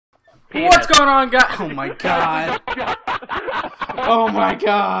What's going on, guys? Oh my god. Oh my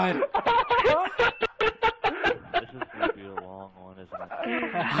god. This is gonna be a long one, isn't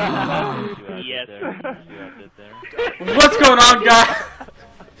it? Yes. What's going on, guys?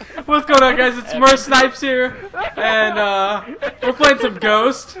 What's going on, guys? It's Mer Snipes here, and we're playing some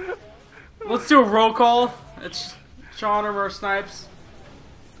Ghost. Let's do a roll call. It's Sean or Mer Snipes.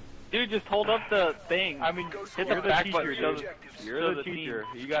 Dude, just hold up the thing. I mean, hit the back button. You're the teacher.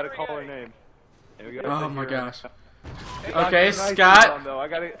 You gotta call her name. Oh my gosh. Okay, Scott. I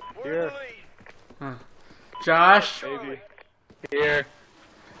got it. Here. Josh. Baby. Here.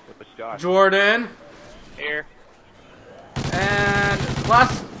 Josh. Jordan. Here. And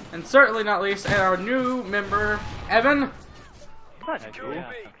last, and certainly not least, and our new member, Evan. Yeah,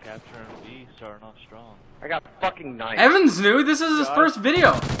 Capture and B starting off strong. I got fucking 9. Evan's new. This is his first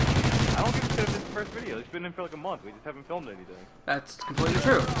video. I don't give a shit if it's his first video. It's been in for like a month. We just haven't filmed anything. That's completely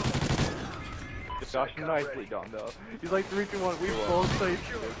true. Josh nicely done though. He's like 3, 2, 1. We both say.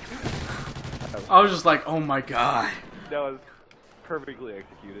 I was just like, oh my god. That was perfectly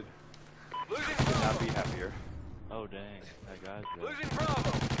executed. Could not be happier. Oh dang, that guy's there. Losing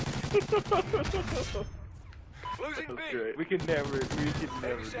Bravo. Losing B. Great. We could never do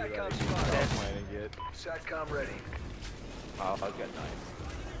that. Not planning it. Satcom ready. Oh, I've got 9.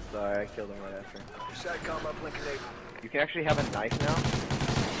 Sorry, I killed him right after. Satcom uplink enabled. You can actually have a knife now?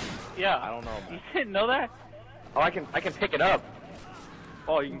 Yeah. I don't know, You man. didn't know that? Oh, I can pick it up.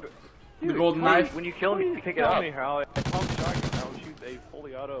 Oh, you can. The golden knife. When you kill him, you can pick it Tell up. me how a pump shotgun now shoots a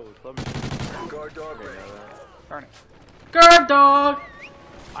fully auto submachine. Guard dog ready. Darn it. Guard dog.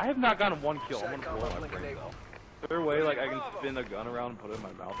 I have not gotten 1 kill. I'm Satcom gonna blow my uplink brains enabled. out. Is there a way like I can spin a gun around and put it in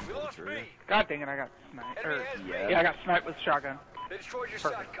my mouth and We pull the lost B. trigger? God dang it, I got sniped. Enemy has B. Yeah, I got sniped with shotgun. They destroyed your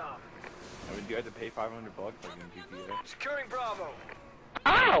Perfect. Satcom. I mean, do you have to pay $500 like in GTA? Securing Bravo.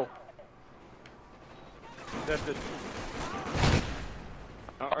 Ow! That's it.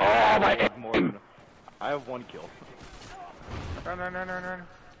 Oh, my I have more than. I have 1 kill. Run.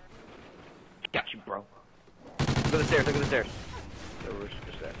 Got you, bro. Look at the stairs, look at the stairs. There was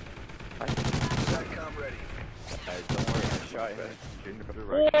just that. Satcom ready. Guys, don't worry, I shot him. Didn't hit the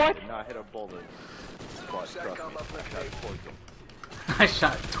right. What? Did not hit a bullet. But trust me, Satcom I uplink shot enabled. towards him. I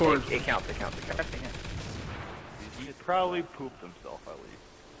shot towards. It counts. He probably pooped himself at least.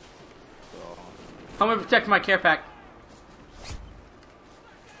 So. I'm gonna protect my care pack.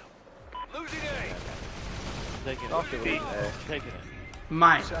 Losing A. Taking it. Okay, B. Taking it.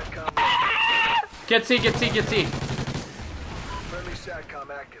 Mine. Satcom. Get C. Get C. Get C. Friendly Satcom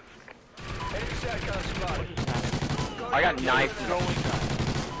active. Enemy Satcom spotted. I got knifed.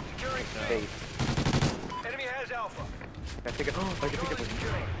 Securing C. Face. Enemy has Alpha. I can pick it up.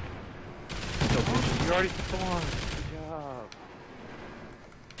 Securing. You already spawned. Good job.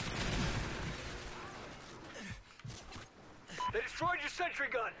 They destroyed your sentry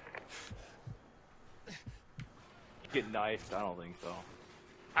gun. Get knifed? I don't think so.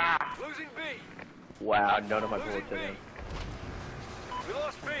 Losing B. Wow, none of my bullets hit him. We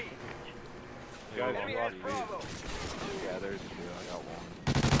lost B. Guys, Enemy I has lost Bravo. Yeah, there's 2. I got 1.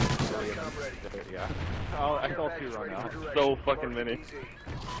 Satcom ready. Yeah. Oh, I saw 2 run out. So fucking many.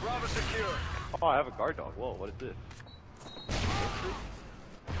 Bravo secure. Oh, I have a guard dog. Whoa, what is this?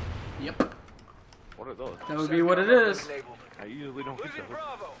 Yep. What are those? That would be what it is. Enabled. I usually don't get Losing those.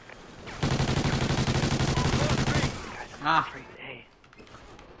 Bravo. Lost B. Ah. Hey.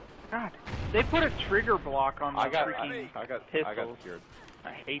 God, they put a trigger block on the freaking I got pistols. scared.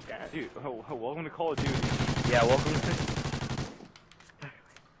 I hate that. Dude, welcome to Call of Duty. Yeah, welcome to...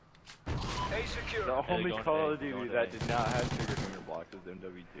 A secure. The only going Call to of A, Duty going to that A. did not have trigger finger blocks is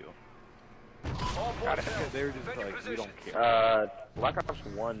MW2. All points held. They were just Defend your like, we position. don't care. Black Ops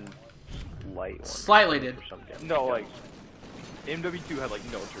 1 light one. Slightly did. For some damn No, reason. like, MW2 had like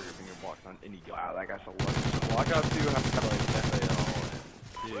no trigger finger blocks on any gun. Wow, that guy's a lucky. Black Ops 2 had like FAL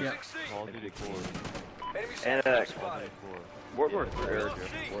Dude, Yeah. Losing C. Call of Duty 4. Enemy And, Satcom spotted. World War We 3. lost C.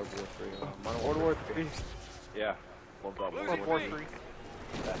 World War 3. Yeah. Love that Losing World War B. 3.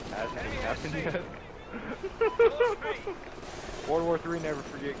 That hasn't happened yet. We lost B. World War 3, never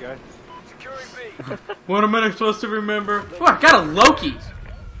forget, guys. Securing B. What am I supposed to remember? Oh, I got a Loki.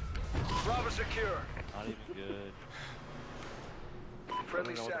 Bravo secure. Not even good.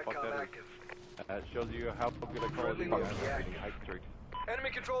 Friendly I don't know what the fuck Satcom that is. active. That shows you how good a Call of Duty I am at getting hype tricks. Enemy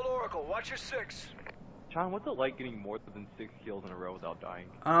controlled Oracle. Watch your 6. John, what's it like getting more than 6 kills in a row without dying?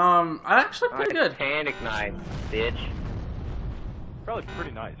 Actually pretty good. Panic knife, bitch. Probably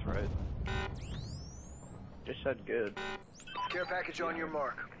pretty nice, right? Just said good. Care package on your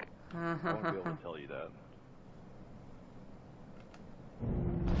mark. I won't be able to tell you that.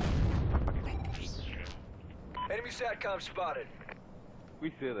 Enemy SATCOM spotted. We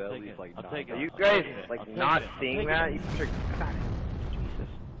say that at Take least it. like I'll 9 take it. Are you I'll guys take it. like I'll take not it. I'll seeing take that? it. You God. Jesus.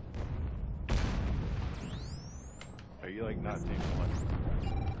 Are you like not seeing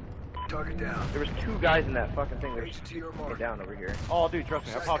what? Target down. There was 2 guys in that fucking thing. There's Reach to your get mark. down over here. Oh, dude, trust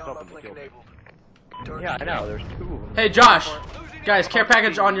me, I popped SATCOM up and they uplink killed me. enabled. Target Yeah, I know. There's 2 of them. Hey, Josh. Losing Guys, ammo. care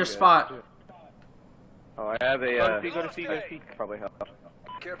package on your spot. Oh, I have a. Go to C, go to C. Probably help.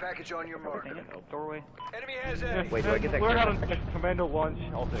 Care package on your mark. Dang it, doorway. Enemy has A. Wait, do I get that? We're camera? not on commando lunch.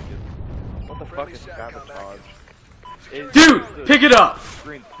 I'll take it. What the fuck Friendly is SATCOM sabotage? active. Dude, pick it up.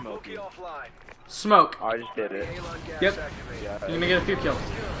 Green smoky. Rookie offline. Smoke. Oh, I just did it. Halon gas Yep. activated. Yeah. You're gonna get a few kills.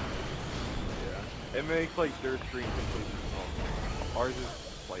 It makes like their screen completely smoke. Ours is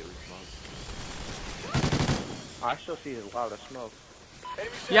slightly smoked. I still see a lot of smoke.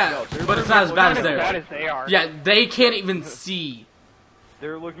 Enemy Yeah, SATCOM. but it's not as bad as Not as bad theirs. as they are. Yeah, they can't even see.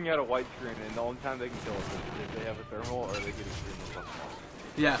 They're looking at a white screen, and the only time they can kill us is if they have a thermal or they get extremely close.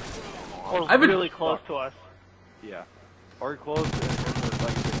 Yeah. Or I've been- really close to us. Yeah. Or close and we're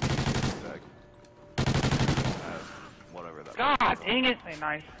like 50 sec. Whatever that God dang it. Hey,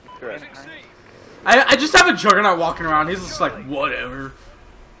 nice. Correct. Losing C. I just have a Juggernaut walking around. He's just like, whatever.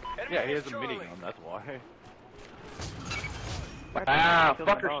 Enemy Yeah, he has a Charlie. minigun, that's why. Ah, Killed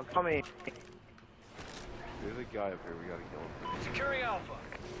my fuckers dog. coming. There's a guy up here, we gotta kill him. Securing Alpha.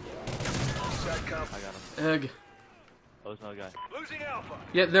 SATCOM. I got him. Ugh. Oh, there's another guy. Losing Alpha.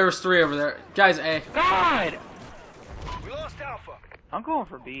 Yeah, there was 3 over there. Guys, A. God! We lost Alpha. I'm going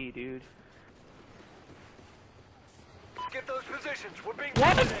for B, dude. Get those positions. We're being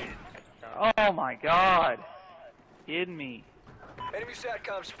What? dominated. Oh my god. Kidding me. Enemy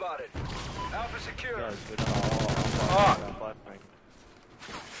SATCOM spotted. Alpha secure. Guys, go down. Fuck.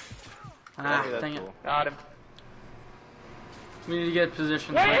 Ah, that's dang it. cool. Got him. We need to get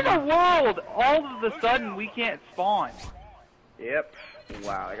positions. What right in the now. world? All of a sudden we can't spawn. Yep.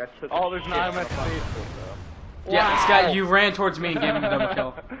 Wow, I got took. Oh, there's shit not on much the space Yeah, Wow. Scott, you ran towards me and gave me the double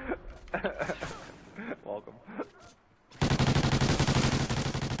kill. Welcome.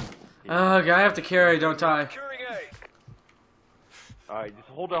 Ugh, I have to carry, don't I? Securing A. Alright, just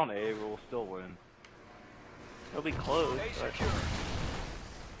hold down A, we'll still win. It'll be close. A But secure.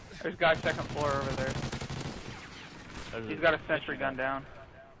 there's a guy second floor over there. There's He's got a sentry gun down.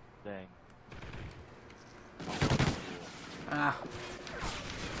 Dang. Ah.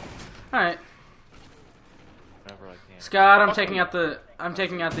 Alright. Whenever I can. Scott, I'm taking out the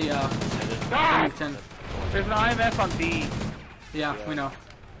God! Remington. There's an IMF on B. Yeah, we know.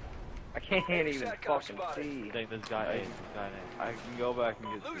 I can't even SATCOM fucking spotted. see. Dang, this guy A. This guy A. I can go back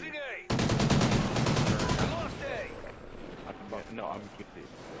and get Losing C. A. We lost A. I can get, no, I'm good C.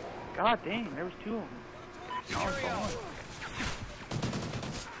 God dang, there was 2 of them. Securing Alpha.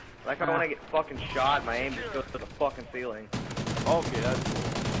 Like I want to get fucking shot, my aim just goes to the fucking ceiling. Okay, that's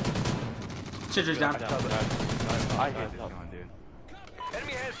cool. Sentry's down. I hate this gun, dude.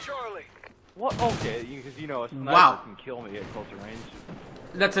 Enemy has Charlie. What? Okay, because you know a sniper Wow. can kill me at closer range.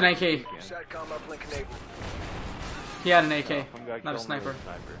 That's an AK. SATCOM uplink enabled. He had an AK, Some guy not a killed me sniper. with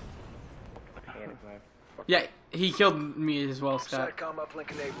sniper. Panic knife. Yeah, he killed me as well, Scott. SATCOM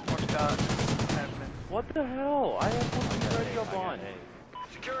uplink enabled. More Scott. Has been. What the hell? I have fucking red jump on.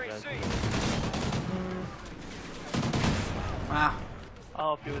 Securing C. Ah.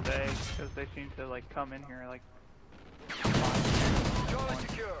 Oh, if it was A, because they seem to like come in here like. Charlie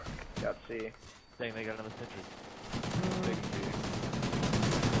secure. Got C. Dang, they got another sentry. Big C.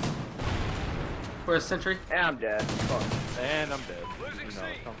 Where's Sentry? And I'm dead. Fuck. And I'm dead. Losing You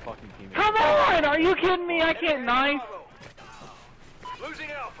know, C. some fucking teammate. Come on! Are you kidding me? I can't knife.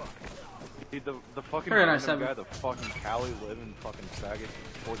 Losing Alpha. Dude, the fucking Very random nice, Evan. guy, the fucking Cali living fucking faggot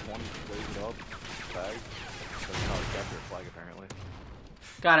 420 blazing up fag. Doesn't know how to capture a flag apparently.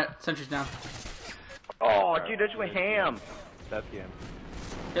 Got it. Sentry's down. Oh, dude, that's my ham. That's game.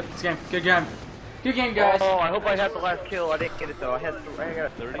 Yep, it's game. Good game. Good game, guys. Oh, I hope I had the last kill. I didn't get it though. I got a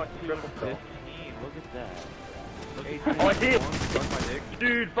 32, fucking triple 15. kill. Look at that. Look Hey, at Oh, I did. Suck my dick.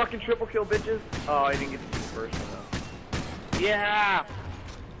 Dude, fucking triple kill, bitches. Oh, I didn't get the first one though. Yeah.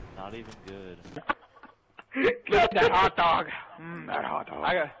 Not even good. Good, that hot dog. That hot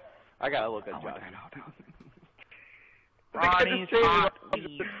dog. I gotta look at Josh. Ronnie's hot.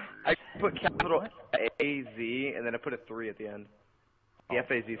 I put capital A-Z, and then I put a 3 at the end. The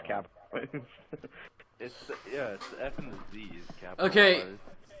F-A-Z is capital. It's the F and the Z is capital. Okay. letters.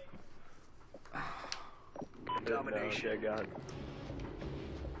 Domination. Oh, God.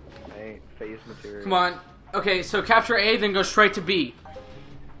 I ain't phase material. Come on. Okay, so capture A, then go straight to B.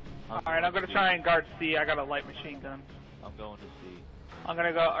 Alright, I'm gonna try and guard C. I got a light machine gun. I'm going to see. I'm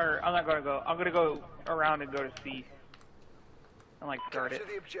gonna go, or I'm not gonna go. I'm gonna go around and go to C. And like guard it.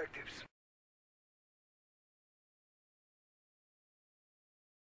 Capture the objectives.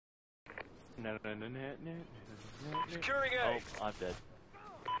 No. Securing Oh, A. I'm dead.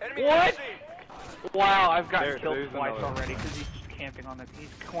 Enemy What? C. Wow, I've gotten There's killed twice another. already because he's just camping on the. He's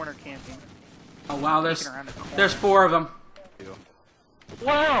corner camping. Oh wow, Peeking around the corner. there's 4 of them.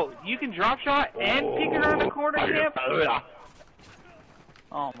 Wow, you can drop shot and peek around the corner camp?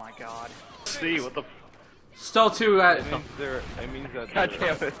 Oh my god. C, what the? Still 2 It at. means it means that God they're-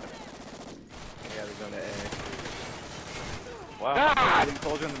 damn it. Yeah, they're going to A. Wow, God! elite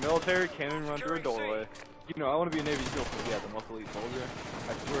soldier in the military can't even run through a doorway. You know, I want to be a Navy SEAL for the most elite soldier.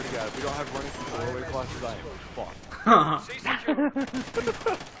 I swear to God, if we don't have running through doorway classes, I am fucked. C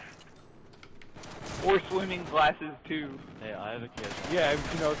secure. Or swimming classes too. Hey, I have a kid. Yeah,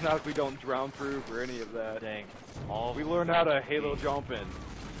 you know, it's not like we don't drown proof or any of that. Dang. All We learn how to halo jump in.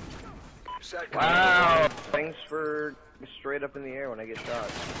 SATCOM. Wow. Thanks for straight up in the air when I get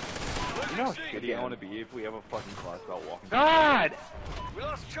shot. You know how shitty I want to be if we have a fucking class about walking. God! We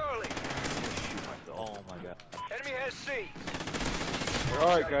lost Charlie. Oh my god. Enemy has C.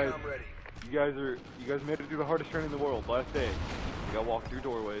 Alright, guys. SATCOM ready. You guys made it through the hardest training in the world. Last day. You gotta walk through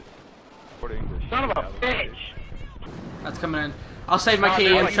doorways. According to English. Son of a Yeah, bitch! That's coming in. I'll save my Oh, key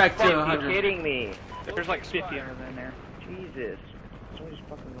they're and like check to Fuck, you 100. kidding me? There's like 50 of them in there. Jesus. Somebody's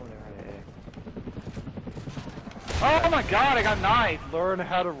fucking going there. Oh my god, I got knifed! Learn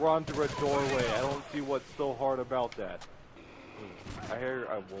how to run through a doorway. I don't see what's so hard about that. I hear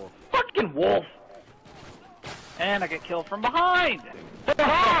a wolf. Fucking wolf! And I get killed from behind!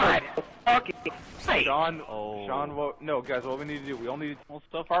 God! Fucking hey. Sean, Oh. Sean, no, guys, what we need to do, we all need Well,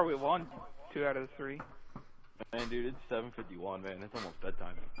 so far we won 2 out of the 3. man, dude, it's 7:51, man, it's almost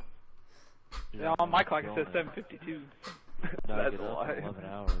bedtime. Yeah, on my clock it says 7:52. That's Get a up lie. in 11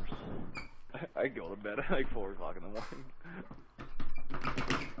 hours. I go to bed at like 4 o'clock in the morning.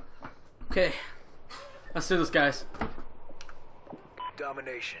 Okay. Let's do this, guys.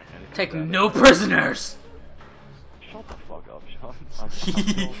 Domination. Take no prisoners! Shut the fuck up, Sean.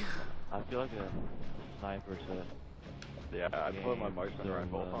 I feel like a sniper to Yeah, I put my mic on the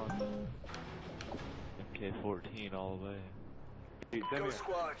rifle on. MK14 all the way. Dude, send Go me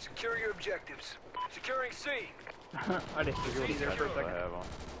squad. Secure your objectives. Securing C. I didn't see there for a what I second. have on.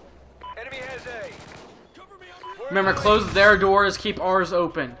 Enemy has A. Remember, close their doors, keep ours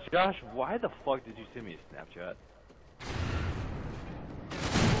open. Josh, why the fuck did you send me a Snapchat?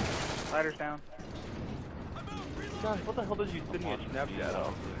 Ladder's down. Josh, what the hell did you send me a Snapchat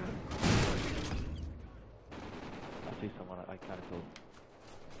of? I see someone I kind of feel.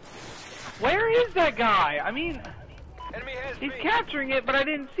 Where is that guy? I mean, Enemy has he's B. capturing it, but I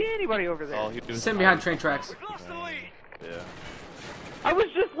didn't see anybody over there. Oh, he was Sitting behind train tracks. We've lost the lead. Yeah. I was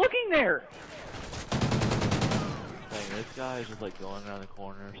just looking there. Dang, this guy is just like going around the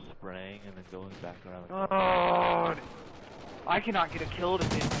corner, spraying, and then going back around the corner. God. I cannot get a kill to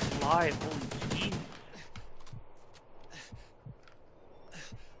be alive. Holy Jesus.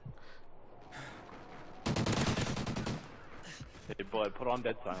 Hey, bud, put on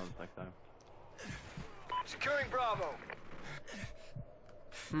dead silence next time. Securing Bravo.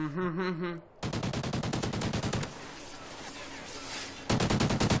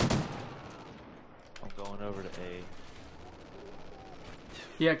 I'm going over to A.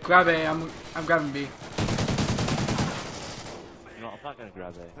 Yeah, grab A. I'm grabbing B. No, I'm not gonna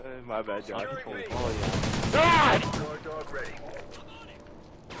grab A. My bad, Josh. Securing B. Oh yeah. God! Guard dog ready.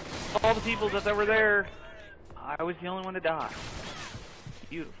 All the people that were there, I was the only one to die.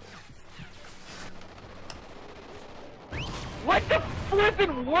 Beautiful. What the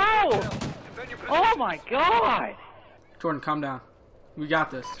flippin' world? Defend your position. Oh my god! Jordan, calm down. We got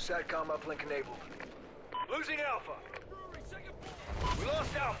this. SATCOM uplink enabled. Losing Alpha. We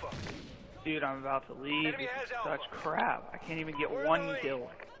lost Alpha. Dude, I'm about to leave. Enemy has This is Alpha. such crap. I can't even get We're in one the lead.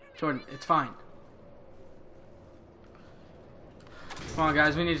 kill. Jordan, it's fine. Come on,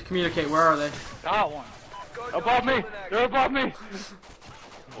 guys. We need to communicate. Where are they? Got one. Guard Above dog me! still in action. They're above me!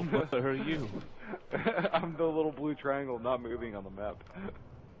 What are you? I'm the little blue triangle not moving on the map.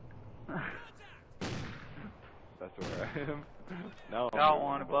 That's where I am. No. Got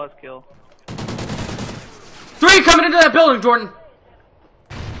one, a buzzkill. 3 coming into that building, Jordan!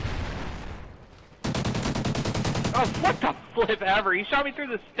 Oh, what the flip ever? He shot me through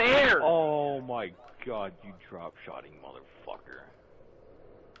the stairs! Oh my god, you drop shotting motherfucker.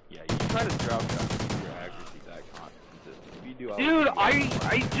 Yeah, you try to drop shot to keep your accuracy that constant. If you do, Dude,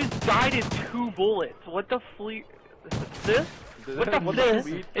 I just died in 2 bullets. What the fleet? This? What the this?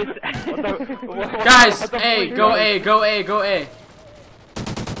 fleet? It's Guys, what the A, fleet? go A, go A, go A.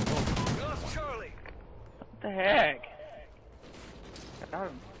 the heck? Got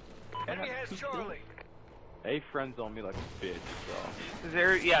him. Enemy has Charlie. A friends on me like a bitch, so. Is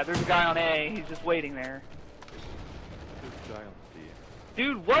there? Yeah, there's a guy on A. He's just waiting there. This guy on C.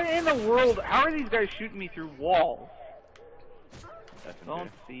 Dude, what in the world? How are these guys shooting me through walls? F and Don't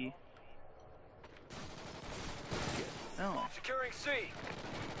J. see. No. Securing C.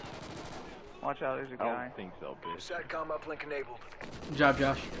 Watch out, there's a I guy. don't think so, bitch. SATCOM uplink enabled. Good job,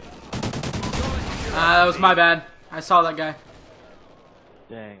 Josh. That was my bad. I saw that guy.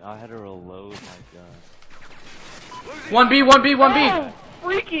 Dang, I had to reload my gun. 1B, 1B, 1B. No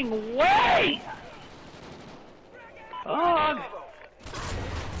freaking way! Oh!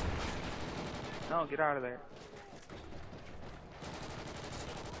 No, get out of there.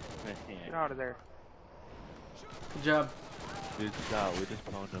 Get out of there. Good job. Dude, out. We just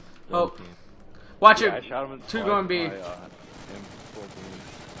pwned him. Oh. Team. Watch Yeah, I it. shot him in the 2 side going B. by, M14.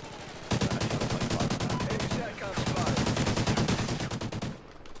 Enemy SATCOM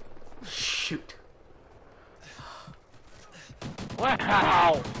spotted. Shoot.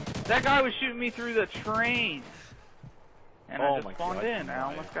 Wow! That guy was shooting me through the train. And Oh I my just spawned God, in. I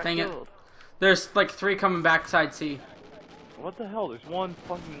almost got Dang it. killed. There's like 3 coming back side C. What the hell? There's one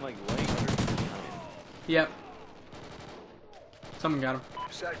fucking like laying under the train. Yep. Someone got him.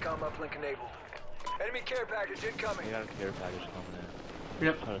 SATCOM uplink enabled. Enemy care package incoming. We got a care package coming in.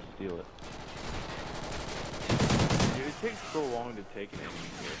 Yep. Try to steal it. Dude, it takes so long to take an enemy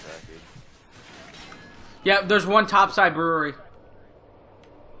care package. Yep, there's one topside brewery.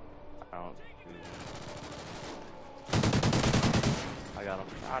 I don't see. I got him.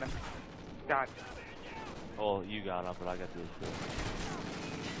 Got him. Got him. Oh, you got him, but I got this.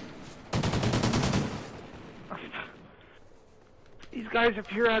 These guys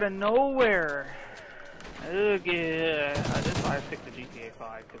appear out of nowhere. Ugh, yeah. This is why I picked the GTA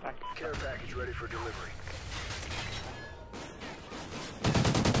 5, because I... Care package ready for delivery.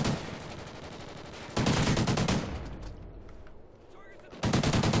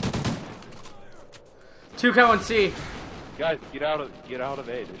 Two coming C. Guys, get out of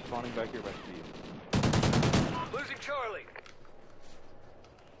A. They're spawning back here by C. Losing Charlie.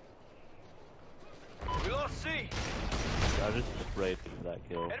 We lost C. I just sprayed for that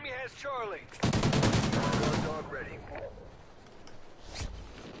kill. Enemy has Charlie. Guard dog ready.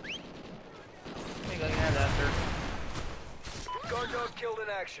 I think I can have that, sir. Guard dog killed in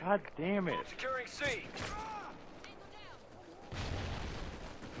action. God damn it. Securing C.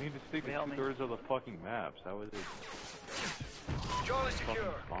 We need to stick to Help me. 2/3 of the fucking maps. That was it. Charlie Fucking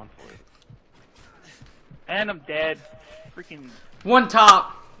secure. spawn for it. And I'm dead. Freaking... One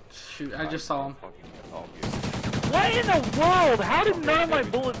top. Shoot, I just saw him. Fucking all good. What in the world? How did none of my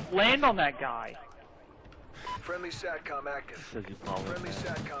bullets land on that guy? Friendly SATCOM active. Says you probably Friendly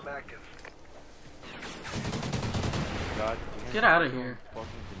can. SATCOM active. God damn, Get outta you're here.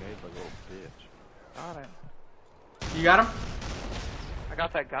 Fucking grenade like a little bitch. Got him. You got him? I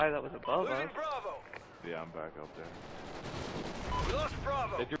got that guy that was above us. Losing Bravo. Yeah, I'm back up there. We lost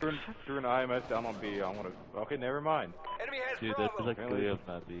Bravo. If you're an IMS down on B, I want to. Okay, never mind. Enemy has Dude, Bravo. there's like 3 of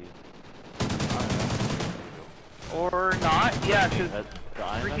them at B. Or not. Yeah, because That's the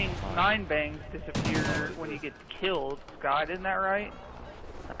IMF freaking fine. 9 bangs disappear when he gets killed. Scott, isn't that right?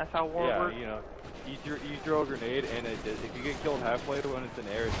 That's how war Yeah, works. you know, you throw a grenade, and if you get killed halfway when it's in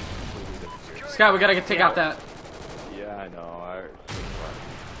air, it's just completely disappears. Scott, we gotta take out that. Yeah, I know.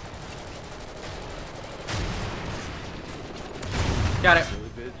 Got it. Really,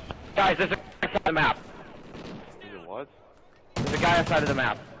 bitch? Guys, there's a guy outside the map. Is it what? There's a guy outside of the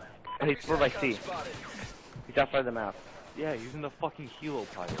map. Enemy We're by SATCOM C. spotted. He's outside the map. Yeah, using the fucking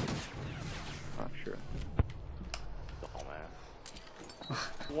helo pilot. Oh, sure. Oh man.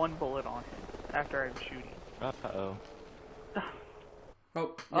 One bullet on him after I'm shooting. Uh-oh.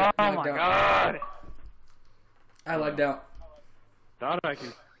 Oh, Oh yeah, I my lagged out. god! I lagged out. Thought I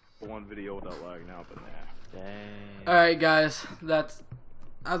could one video without lag now, but nah. Dang. Alright, guys. That's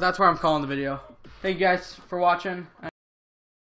where I'm calling the video. Thank you guys for watching.